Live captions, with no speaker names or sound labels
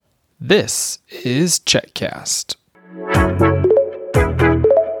This is Checkcast.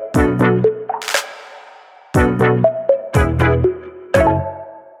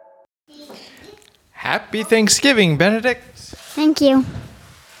 Happy Thanksgiving, Benedict. Thank you.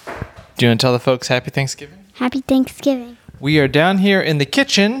 Do you want to tell the folks Happy Thanksgiving? Happy Thanksgiving. We are down here in the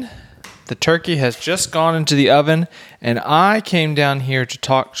kitchen. The turkey has just gone into the oven, and I came down here to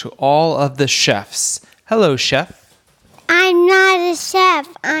talk to all of the chefs. Hello, chef. I'm not a chef.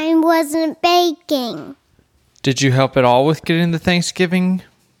 I wasn't baking. Did you help at all with getting the Thanksgiving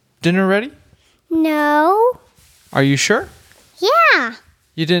dinner ready? No. Are you sure? Yeah.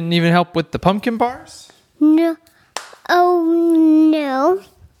 You didn't even help with the pumpkin bars? No. Oh, no.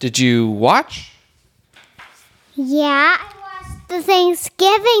 Did you watch? Yeah, I watched the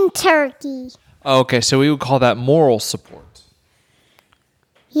Thanksgiving turkey. Okay, so we would call that moral support.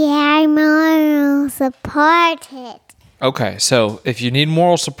 Yeah, I'm moral supported. Okay, so if you need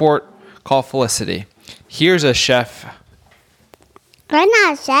moral support, call Felicity. Here's a chef. I'm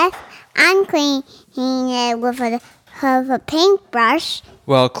not a chef. I'm cleaning it with a paintbrush.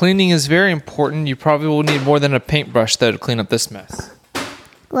 Well, cleaning is very important. You probably will need more than a paintbrush, though, to clean up this mess.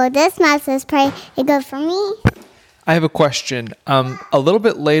 Well, this mess is pretty good for me. I have a question. A little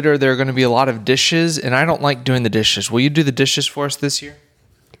bit later, there are going to be a lot of dishes, and I don't like doing the dishes. Will you do the dishes for us this year?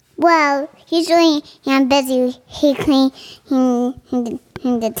 Well, usually I'm busy cleaning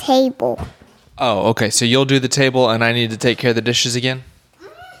the table. Oh, okay. So you'll do the table, and I need to take care of the dishes again?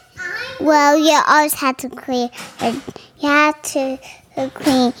 Well, you always have to clean. You have to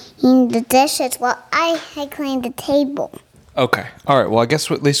clean the dishes. Well, I clean the table. Okay. All right. Well, I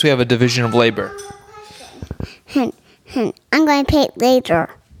guess at least we have a division of labor. I'm going to paint later.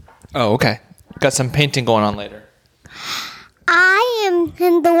 Oh, okay. Got some painting going on later. I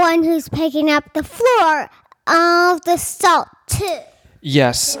am the one who's picking up the floor of the salt too.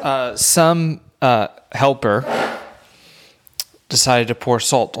 Yes. Some helper decided to pour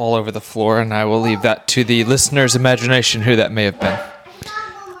salt all over the floor, and I will leave that to the listener's imagination who that may have been.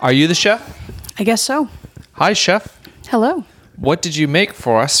 Are you the chef? I guess so. Hi, chef. Hello. What did you make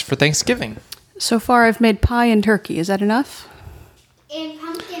for us for Thanksgiving? So far, I've made pie and turkey. Is that enough? And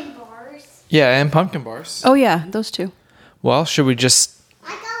pumpkin bars. Yeah, and pumpkin bars. Oh, yeah, those two. Well, should we just I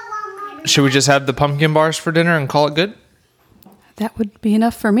got one more. have the pumpkin bars for dinner and call it good? That would be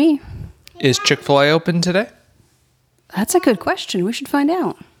enough for me. Is Chick-fil-A open today? That's a good question. We should find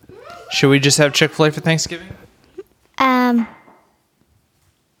out. Should we just have Chick-fil-A for Thanksgiving?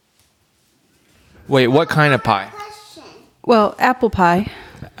 Wait, what kind of pie? Well, apple pie,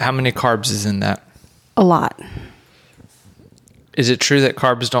 How many carbs is in that? a lot. Is it true that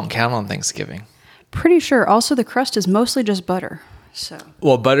carbs don't count on Thanksgiving? Pretty sure. Also, the crust is mostly just butter. So,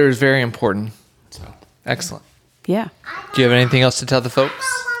 Well, butter is very important. So, excellent. yeah. Do you have anything else to tell the folks?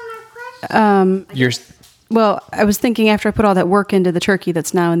 You're Well, I was thinking after I put all that work into the turkey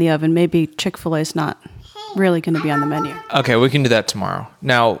that's now in the oven, maybe Chick-fil-A's not really going to be on the menu. okay. We can do that tomorrow.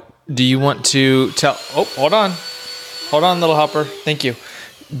 Now, do you want to tell? Oh, hold on, little helper. Thank you.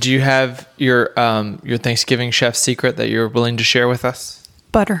 Do you have your Thanksgiving chef secret that you're willing to share with us?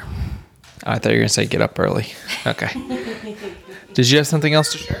 Butter. I thought you were gonna say get up early. Okay. Did you have something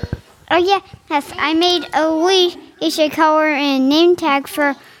else to share? Oh yeah, yes. I made a Leisha color and name tag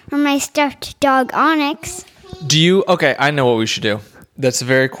for my stuffed dog Onyx. Do you? Okay, I know what we should do. That's a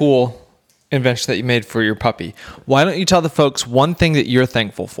very cool invention that you made for your puppy. Why don't you tell the folks one thing that you're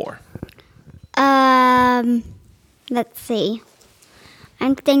thankful for? Let's see.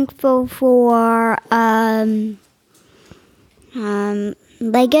 I'm thankful for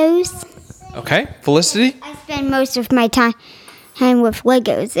Legos. Okay, Felicity. I spend most of my time with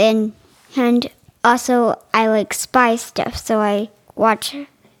Legos, and also I like spy stuff, so I watch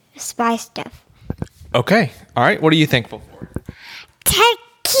spy stuff. Okay, all right. What are you thankful for?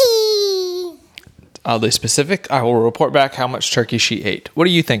 Turkey. Oddly specific. I will report back how much turkey she ate. What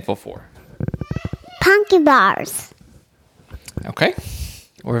are you thankful for? Pumpkin bars. Okay,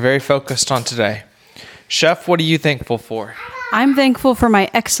 we're very focused on today. Chef, what are you thankful for? I'm thankful for my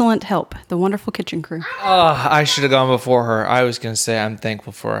excellent help, the wonderful kitchen crew. I should have gone before her. I was going to say I'm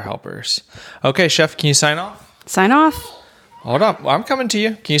thankful for our helpers. Okay, Chef, can you sign off? Sign off. Hold on. I'm coming to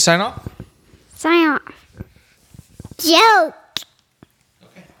you. Can you sign off? Sign off. Joke.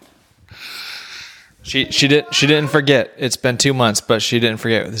 She didn't forget. It's been 2 months, but she didn't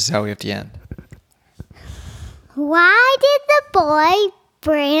forget. This is how we have to end. Why did the boy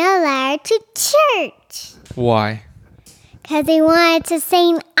bring a ladder to church? Why? Because he wanted to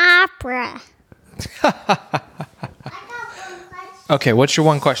sing opera. Okay, what's your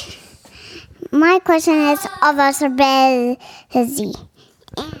one question? My question is, all of us are busy.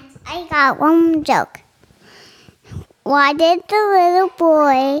 And I got one joke. Why did the little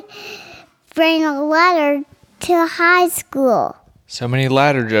boy bring a letter to high school? So many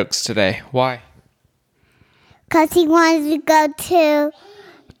ladder jokes today. Why? Because he wanted to go to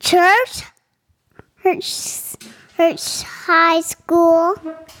church, high school.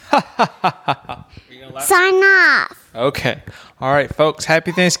 Sign off. Okay. All right, folks.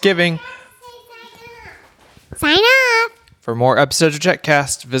 Happy Thanksgiving. Sign off. For more episodes of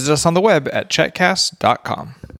CheckCast, visit us on the web at checkcast.com.